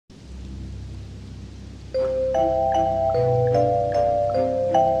Hello,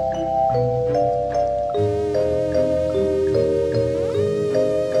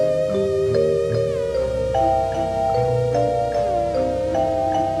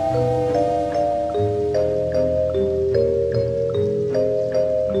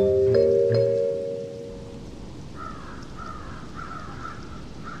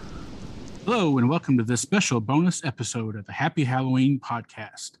 and welcome to this special bonus episode of the Happy Halloween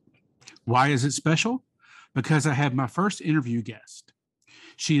podcast. Why is it special? Because I have my first interview guest.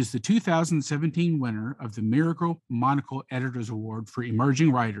 She is the 2017 winner of the Miracle Monocle Editors Award for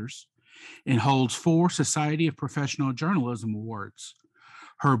Emerging Writers and holds 4 Society of Professional Journalism Awards.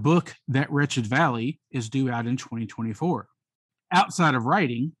 Her book, That Wretched Valley, is due out in 2024. Outside of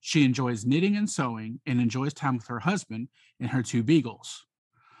writing, she enjoys knitting and sewing and enjoys time with her husband and her 2 beagles.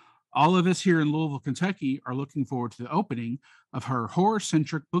 All of us here in Louisville, Kentucky are looking forward to the opening of her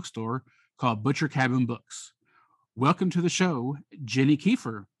horror-centric bookstore called Butcher Cabin Books. Welcome to the show, Jenny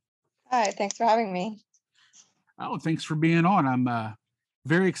Kiefer. Hi, thanks for having me. Oh, thanks for being on. I'm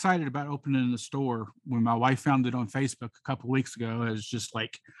very excited about opening the store. When my wife found it on Facebook a couple of weeks ago, it was just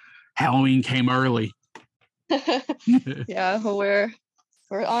like Halloween came early. Yeah, well, we're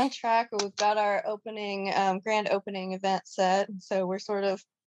on track. We've got our grand opening event set, so we're sort of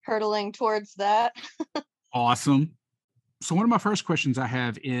hurtling towards that. Awesome. So one of my first questions I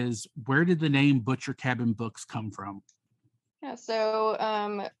have is, where did the name Butcher Cabin Books come from? Yeah, so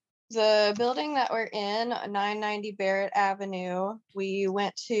the building that we're in, 990 Barrett Avenue, we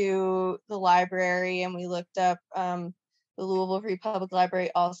went to the library and we looked up, the Louisville Free Public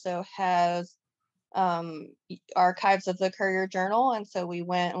Library also has archives of the Courier Journal, and so we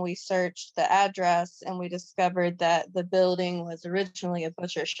went and we searched the address and we discovered that the building was originally a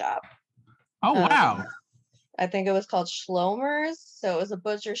butcher shop. Oh, wow. I think it was called Schlomer's, so it was a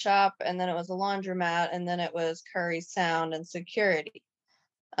butcher shop, and then it was a laundromat, and then it was Curry Sound and Security.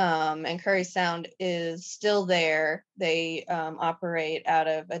 And Curry Sound is still there. They operate out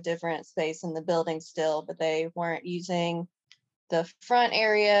of a different space in the building still, but they weren't using the front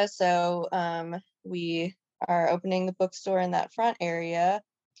area, so we are opening the bookstore in that front area.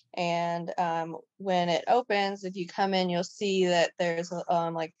 And when it opens, if you come in, you'll see that there's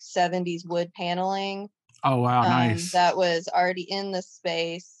like 70s wood paneling. Oh, wow, nice. That was already in the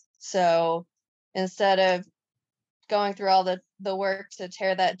space. So instead of going through all the work to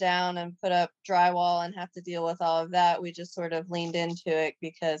tear that down and put up drywall and have to deal with all of that, we just sort of leaned into it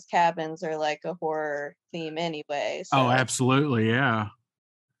because cabins are like a horror theme anyway. So. Oh, absolutely, yeah.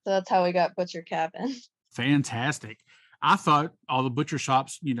 So that's how we got Butcher Cabin. Fantastic. I thought all the butcher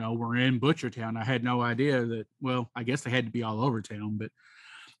shops, were in Butchertown. I had no idea that, well, I guess they had to be all over town, but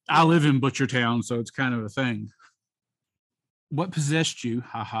I live in Butchertown, so it's kind of a thing. What possessed you,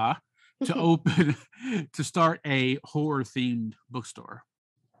 to start a horror-themed bookstore?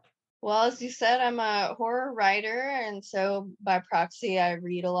 Well, as you said, I'm a horror writer, and so by proxy, I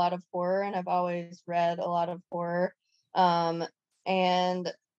read a lot of horror, and I've always read a lot of horror.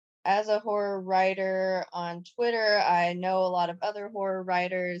 And as a horror writer on Twitter, I know a lot of other horror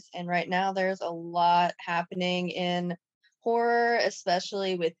writers, and right now there's a lot happening in horror,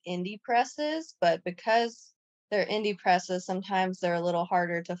 especially with indie presses, but because they're indie presses, sometimes they're a little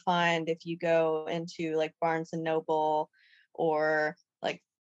harder to find if you go into like Barnes and Noble or like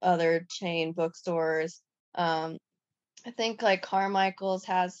other chain bookstores. I think like Carmichael's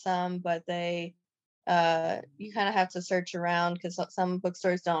has some, but they you kind of have to search around because some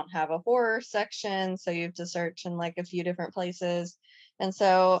bookstores don't have a horror section, so you have to search in like a few different places. And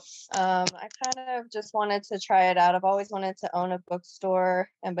so I kind of just wanted to try it out. I've always wanted to own a bookstore,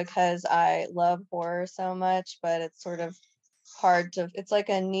 and because I love horror so much, but it's sort of it's like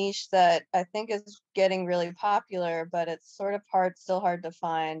a niche that I think is getting really popular, but it's sort of still hard to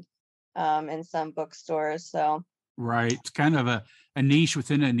find in some bookstores. So right, it's kind of a niche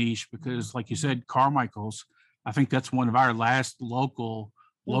within a niche, because like you said, Carmichael's, I think that's one of our last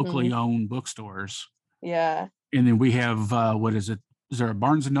locally owned bookstores. Yeah. And then we have what is it? Is there a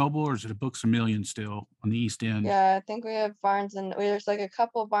Barnes and Noble, or is it a Books a Million still on the East End? Yeah, I think we have there's like a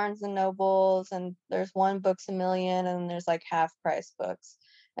couple Barnes and Nobles, and there's one Books a Million, and there's like half price books.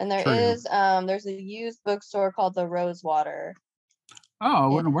 And there's a used bookstore called the Rosewater. Oh, I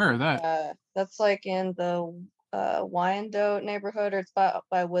wasn't aware of that. That's like in the Wyandotte neighborhood, or it's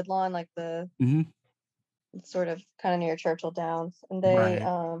by Woodlawn, like it's sort of kind of near Churchill Downs. And they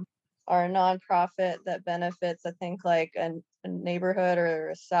are a nonprofit that benefits, I think, like a neighborhood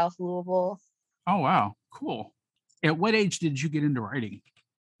or South Louisville. Oh, wow. Cool. At what age did you get into writing?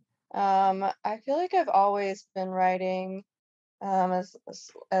 I feel like I've always been writing.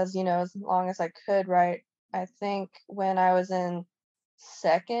 as you know, as long as I could write. I think when I was in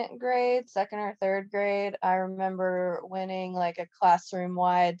second or third grade, I remember winning like a classroom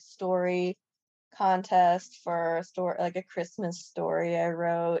wide story contest for a story, like a Christmas story I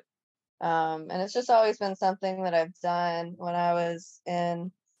wrote. And it's just always been something that I've done when I was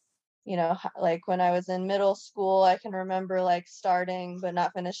in, like when I was in middle school. I can remember like starting but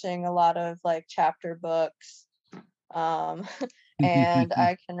not finishing a lot of like chapter books. Um, and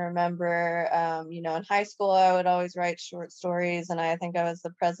I can remember, in high school, I would always write short stories, and I think I was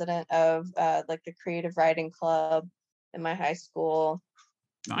the president of like the creative writing club in my high school.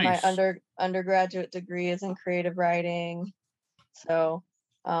 My Nice. undergraduate degree is in creative writing. So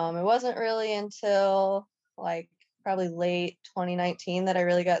it wasn't really until like probably late 2019 that I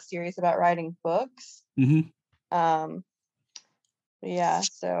really got serious about writing books. Hmm. Um, yeah,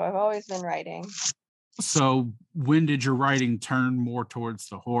 so I've always been writing. So when did your writing turn more towards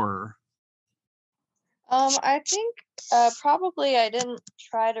the horror? I think probably I didn't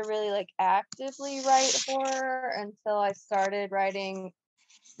try to really like actively write horror until I started writing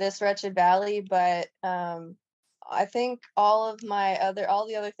This Wretched Valley, but I think all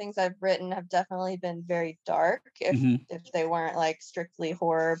the other things I've written have definitely been very dark, Hmm. if they weren't like strictly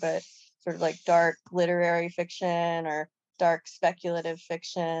horror, but sort of like dark literary fiction or dark speculative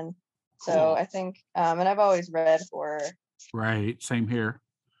fiction. So Cool. I think and I've always read horror. Right. Same here.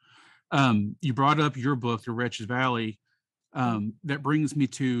 You brought up your book, The Wretched Valley. That brings me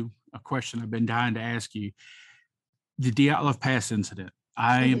to a question I've been dying to ask you. The Dyatlov Pass incident.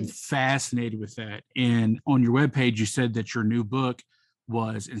 I am Mhm. fascinated with that. And on your webpage, you said that your new book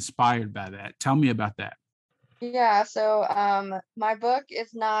was inspired by that. Tell me about that. Yeah, so my book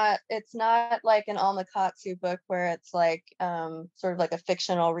is not it's not like an Almakatsu book where it's like sort of like a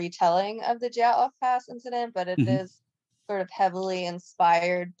fictional retelling of the Dyatlov Pass incident, but it Hmm. is sort of heavily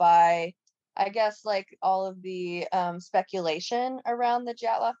inspired by, I guess, like all of the speculation around the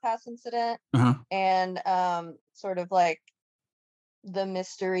Dyatlov Pass incident, Uh-huh. and sort of like the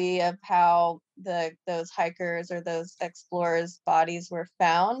mystery of how those hikers or those explorers' bodies were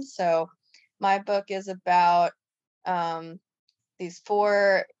found. So my book is about um, these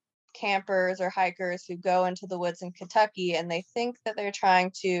four campers or hikers who go into the woods in Kentucky, and they think that they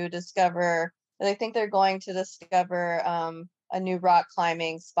think they're going to discover a new rock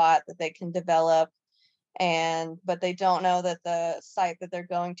climbing spot that they can develop, but they don't know that the site that they're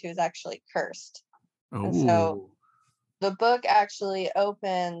going to is actually cursed. And so Oh. the book actually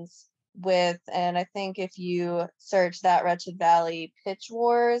opens with, and I think if you search That Wretched Valley Pitch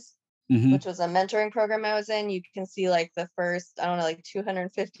Wars, Hmm. which was a mentoring program I was in, you can see like the first, I don't know, like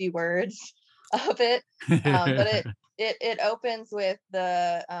 250 words of it. But it opens with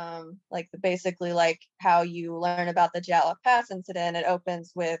the like basically like how you learn about the Jalop Pass incident. It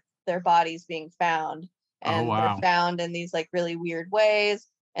opens with their bodies being found, Oh, and they're wow. found in these like really weird ways.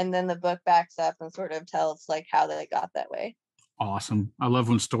 And then the book backs up and sort of tells like how they got that way. Awesome. I love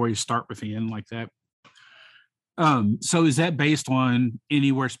when stories start with the end like that. So is that based on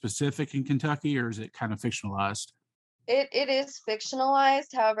anywhere specific in Kentucky or is it kind of fictionalized? It is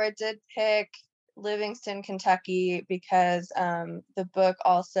fictionalized. However, I did pick Livingston, Kentucky because the book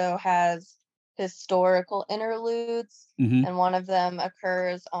also has historical interludes, Hmm. and one of them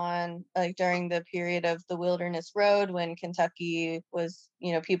occurs on like during the period of the Wilderness Road when Kentucky was,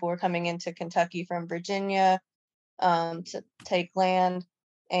 people were coming into Kentucky from Virginia to take land.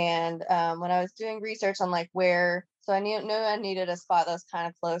 And when I was doing research on like so I knew I needed a spot that was kind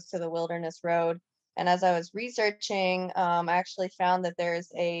of close to the Wilderness Road. And as I was researching, I actually found that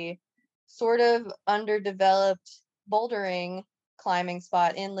there's a sort of underdeveloped bouldering climbing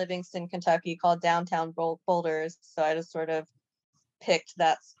spot in Livingston, Kentucky called Downtown Boulders. So I just sort of picked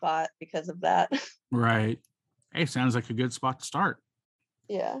that spot because of that. Right. Hey, sounds like a good spot to start.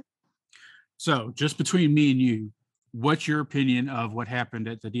 Yeah. So, just between me and you, what's your opinion of what happened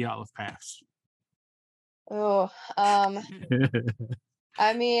at the Dyatlov Pass? Oh,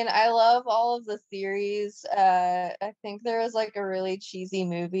 I mean, I love all of the theories. I think there was like a really cheesy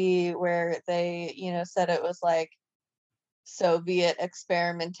movie where they, said it was like Soviet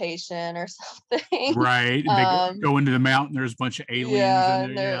experimentation or something. Right. And they um, go into the mountain, there's a bunch of aliens in yeah, there.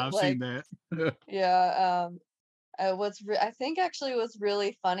 and Yeah, they're I've seen like, that. yeah. I think actually what's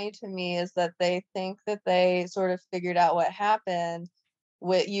really funny to me is that they think that they sort of figured out what happened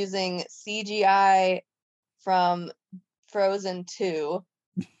with using CGI from Frozen 2,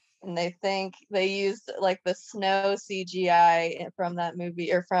 and they think they used like the snow CGI from that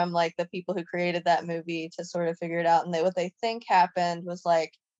movie or from like the people who created that movie to sort of figure it out. And what they think happened was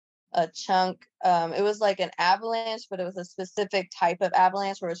like a chunk. It was like an avalanche, but it was a specific type of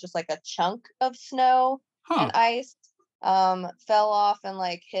avalanche where it was just like a chunk of snow and Huh. ice fell off and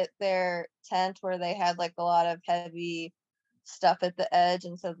like hit their tent where they had like a lot of heavy stuff at the edge,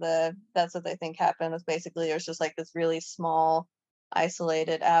 and so that's what they think happened. Was basically it was just like this really small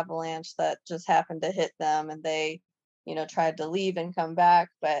isolated avalanche that just happened to hit them, and they tried to leave and come back,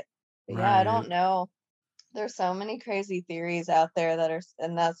 but yeah, I Right. don't know. There's so many crazy theories out there that are,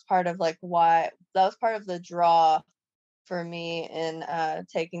 and that's part of like why that was part of the draw for me in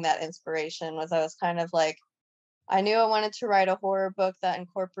taking that inspiration. Was I was kind of like, I knew I wanted to write a horror book that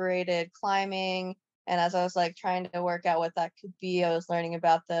incorporated climbing. And as I was like trying to work out what that could be, I was learning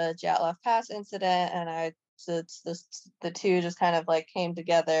about the Jatlav Pass incident, and the two just kind of like came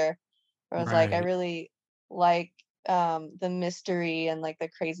together. Where I was like, I Right. really like the mystery and like the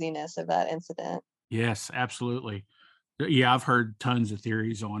craziness of that incident. Yes, absolutely. Yeah, I've heard tons of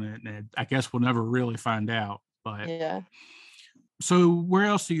theories on it, and I guess we'll never really find out. But Yeah. so, where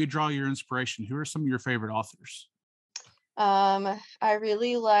else do you draw your inspiration? Who are some of your favorite authors? I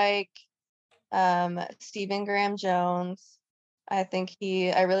really like Stephen Graham Jones. I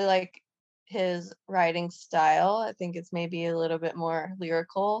really like his writing style. I think it's maybe a little bit more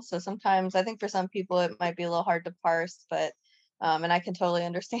lyrical. So sometimes I think for some people it might be a little hard to parse, but and I can totally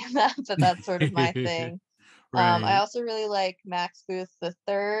understand that, but that's sort of my thing. I Right. also really like Max Booth the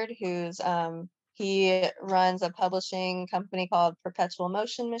Third, who's he runs a publishing company called Perpetual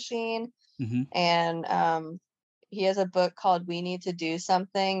Motion Machine, Hmm. and he has a book called We Need to Do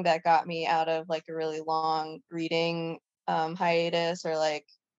Something that got me out of like a really long reading hiatus, or like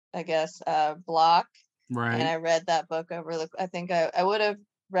I guess block. And Right. I read that book over the I think I would have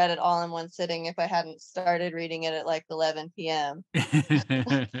read it all in one sitting if I hadn't started reading it at like 11 p.m.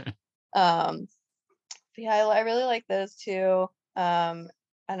 Um, but yeah, I really like those two.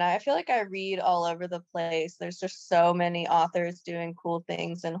 And I feel like I read all over the place. There's just so many authors doing cool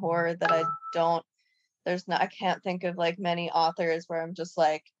things in horror that don't I can't think of like many authors where I'm just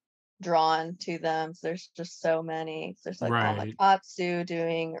like drawn to them. So there's just so many. So there's like Right. Amakatsu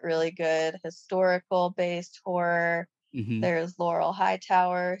doing really good historical based horror. Hmm. There's Laurel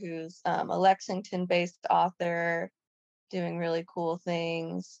Hightower, who's a Lexington based author doing really cool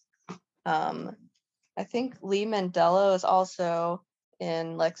things. Um, I think Lee Mandello is also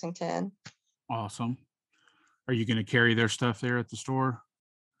in Lexington. Awesome. Are you going to carry their stuff there at the store?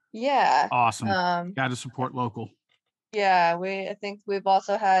 Yeah. Awesome. Um, Got to support local. Yeah, I think we've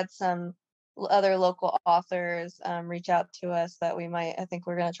also had some other local authors reach out to us that I think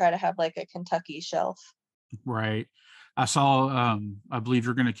we're going to try to have like a Kentucky shelf. Right. I saw, I believe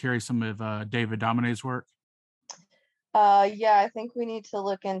you're going to carry some of David Domine's work. Yeah, I think we need to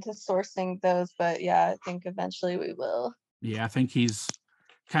look into sourcing those, but yeah, I think eventually we will. Yeah, I think he's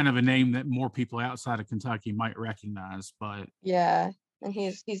kind of a name that more people outside of Kentucky might recognize. But Yeah, and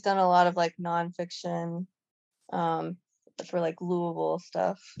he's done a lot of like nonfiction um for like Louisville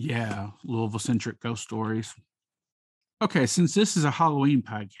stuff. yeah, Louisville centric ghost stories. Okay, since this is a Halloween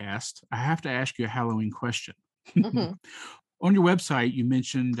podcast, I have to ask you a Halloween question. Hmm. On your website, you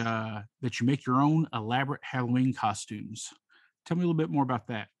mentioned that you make your own elaborate Halloween costumes. Tell me a little bit more about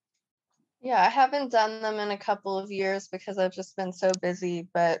that. Yeah, I haven't done them in a couple of years because I've just been so busy,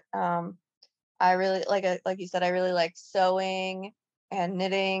 but I really like you said, I really like sewing and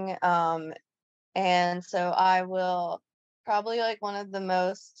knitting. And so I will probably like one of the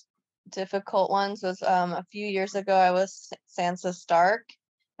most difficult ones was a few years ago I was Sansa Stark.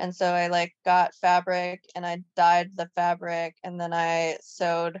 And so I like got fabric and I dyed the fabric, and then I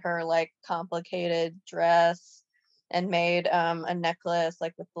sewed her like complicated dress and made a necklace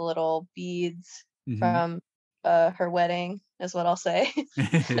like with the little beads Hmm. from her wedding is what I'll say.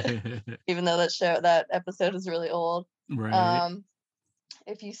 Even though that episode is really old. Right. Um,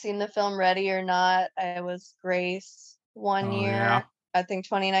 if you've seen the film Ready or Not, I was Grace one Oh yeah. year. I think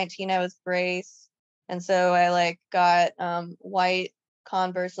 2019 I was Grace. And so I like got white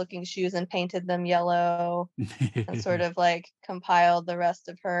Converse looking shoes and painted them yellow, and sort of like compiled the rest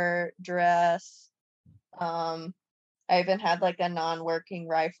of her dress. Um, I even had like a non-working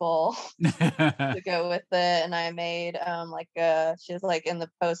rifle to go with it, and I made like she was like in the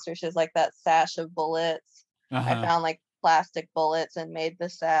poster, she has like that sash of bullets. I Uh-huh. found like plastic bullets and made the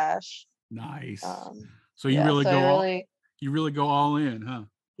sash. Nice. Um, So yeah, so you really go all in, huh?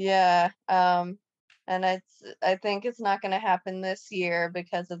 yeah, and I think it's not going to happen this year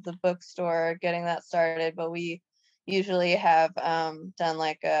because of the bookstore getting that started, but we usually have done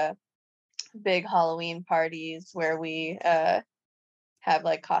like a big Halloween parties where we have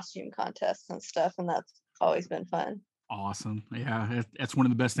like costume contests and stuff, and that's always been fun. Awesome. Yeah, that's one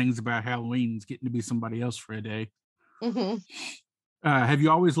of the best things about Halloween is getting to be somebody else for a day. Hmm. Have you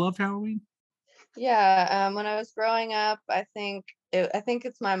always loved Halloween? Yeah, when I was growing up, I think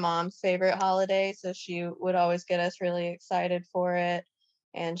it's my mom's favorite holiday, so she would always get us really excited for it.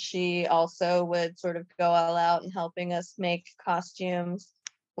 And she also would sort of go all out in helping us make costumes.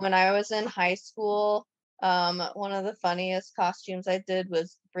 When I was in high school, one of the funniest costumes I did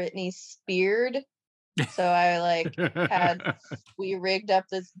was Britney Speared. So I like had we rigged up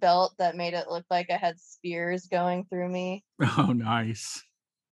this belt that made it look like I had spears going through me. Oh, nice.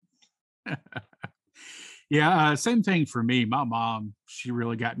 Yeah, same thing for me. My mom, she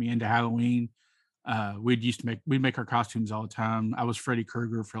really got me into Halloween. We'd make our costumes all the time. I was Freddy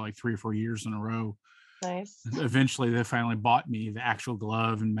Krueger for like 3 or 4 years in a row. Nice. Eventually, they finally bought me the actual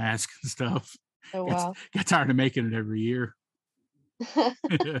glove and mask and stuff. Oh Got, wow. got tired of making it every year.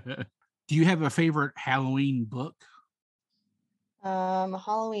 Do you have a favorite Halloween book? A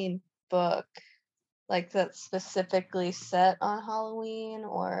Halloween book, like that's specifically set on Halloween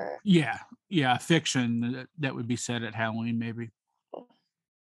or Yeah, yeah, fiction that would be set at Halloween, maybe.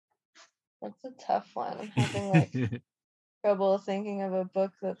 that's a tough one. I'm having like trouble thinking of a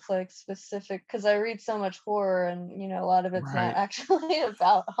book that's like specific because I read so much horror and a lot of it's not Right, actually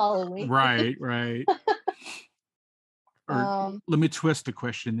about Halloween. right. Or Um, let me twist the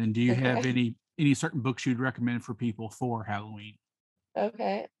question then. Do you have okay. any certain books you'd recommend for people for Halloween?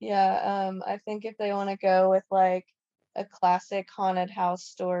 Okay. Yeah. I think if they want to go with like a classic haunted house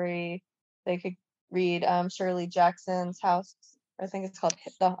story, they could read Shirley Jackson's House. I think it's called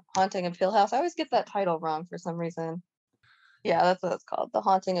The Haunting of Hill House. I always get that title wrong for some reason. Yeah, that's what it's called, The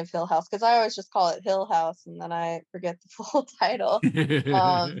Haunting of Hill House, because I always just call it Hill House and then I forget the full title.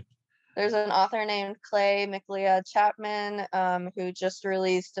 Um, there's an author named Clay McLeod Chapman who just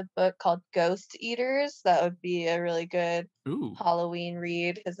released a book called Ghost Eaters. That would be a really good Ooh, Halloween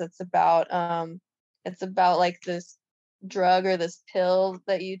read because it's about like this drug or this pill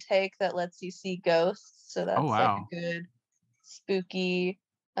that you take that lets you see ghosts. So oh that's like wow, a good spooky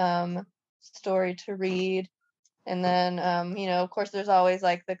um story to read. And then of course there's always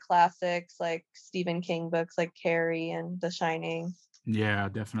like the classics like Stephen King books like Carrie and The Shining. yeah,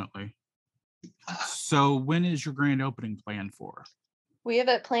 definitely. So when is your grand opening planned for? We have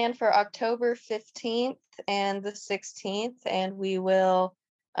it planned for October 15th and the 16th, and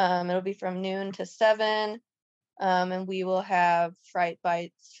it'll be from noon to 7, and we will have Fright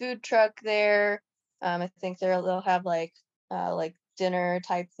Bites food truck there. I think they'll have like dinner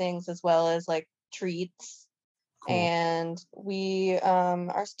type things as well as like treats. Cool. And we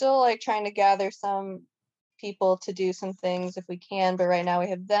are still like trying to gather some people to do some things if we can, but right now we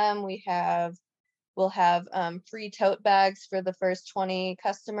have them. We'll have free tote bags for the first 20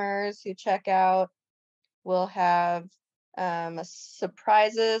 customers who check out. We'll have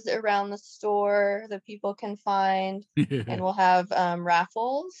surprises around the store that people can find. And we'll have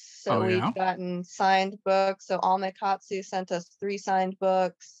raffles. Oh So yeah. we've gotten signed books. So Almekatsu sent us 3 signed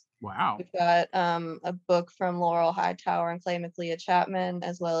books. Wow. We've got a book from Laurel Hightower and Clay McLeod Chapman,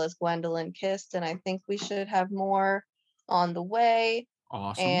 as well as Gwendolyn Kist. And I think we should have more on the way.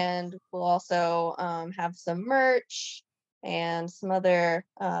 Awesome. And we'll also have some merch and some other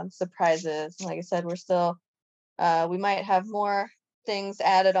surprises. Like I said, we might have more things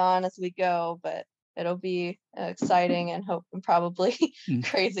added on as we go, but it'll be exciting and hope and probably Mm.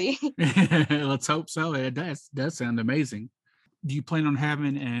 crazy. Let's hope so. It does sound amazing. Do you plan on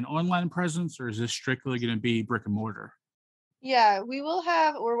having an online presence or is this strictly going to be brick and mortar? Yeah,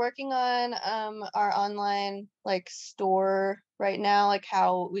 we're working on our online like store right now, like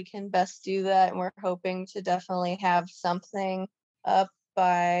how we can best do that. And we're hoping to definitely have something up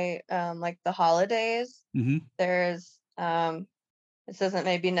by like the holidays. Hmm. There's this isn't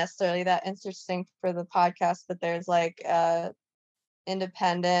maybe necessarily that interesting for the podcast, but there's like a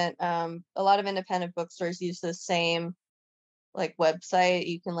lot of independent bookstores use the same like website.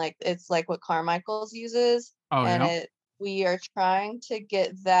 You can like it's like what Carmichael's uses, Oh and yeah. it we are trying to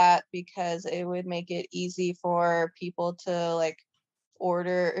get that because it would make it easy for people to like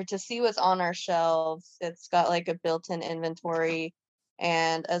order or to see what's on our shelves. It's got like a built-in inventory,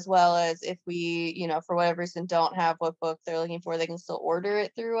 and as well as if we, for whatever reason don't have what book they're looking for, they can still order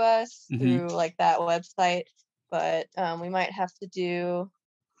it through us Hmm. through like that website. But we might have to do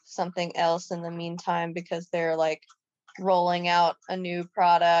something else in the meantime because they're like rolling out a new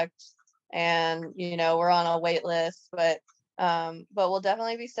product and we're on a wait list, but we'll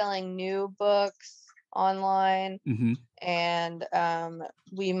definitely be selling new books online. Hmm. And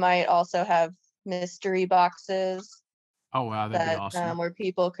we might also have mystery boxes Oh wow, that'd be that awesome. where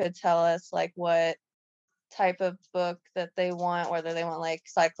people could tell us like what type of book that they want, whether they want like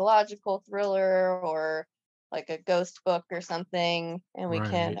psychological thriller or like a ghost book or something, and we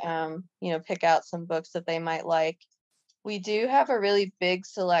can Right. pick out some books that they might like. We do have a really big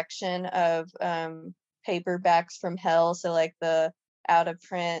selection of paperbacks from hell, so like the out of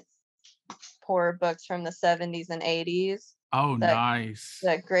print horror books from the 70s and 80s Oh, that nice.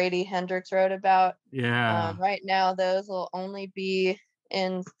 Grady Hendrix wrote about. Yeah. Right now, those will only be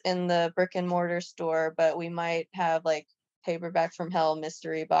in the brick and mortar store, but we might have like paperback from hell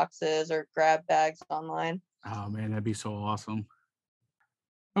mystery boxes or grab bags online. Oh man, that'd be so awesome.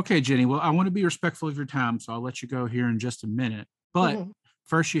 Okay, Jenny. Well, I want to be respectful of your time, so I'll let you go here in just a minute. But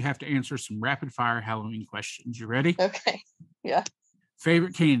first, you have to answer some rapid fire Halloween questions. You ready? Okay. Yeah.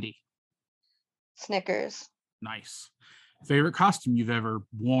 Favorite candy? Snickers. Nice. Favorite costume you've ever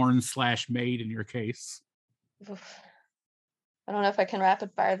worn slash made in your case? Oof. I don't know if I can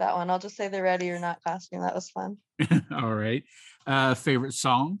rapid fire that one. I'll just say the ready or not costume. That was fun. All right. Favorite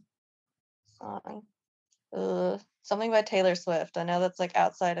song? Song. Something by Taylor Swift. I know that's like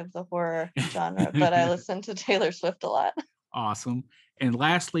outside of the horror genre, but I listen to Taylor Swift a lot. Awesome. And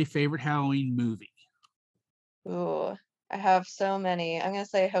lastly, favorite Halloween movie? Ooh, I have so many. I'm gonna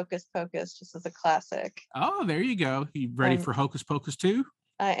say Hocus Pocus just as a classic. Oh, there you go. You ready I'm for Hocus Pocus 2?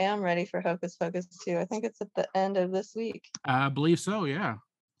 I am ready for Hocus Pocus 2. I think it's at the end of this week. I believe so, yeah.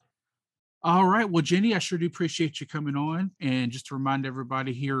 All right. Well, Jenny, I sure do appreciate you coming on. And just to remind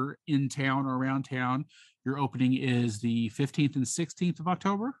everybody here in town or around town, your opening is the 15th and 16th of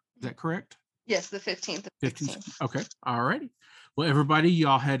October. Is that correct? Yes, the 15th and 15th. 16th. Okay. All righty. Well, everybody,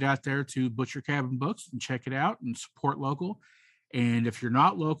 y'all head out there to Butcher Cabin Books and check it out and support local. And if you're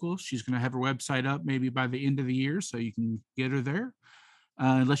not local, she's going to have her website up maybe by the end of the year, so you can get her there.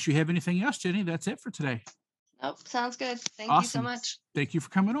 Unless you have anything else, Jenny, that's it for today. Nope, sounds good. Thank you so Awesome. much. Thank you for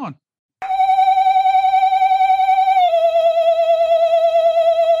coming on.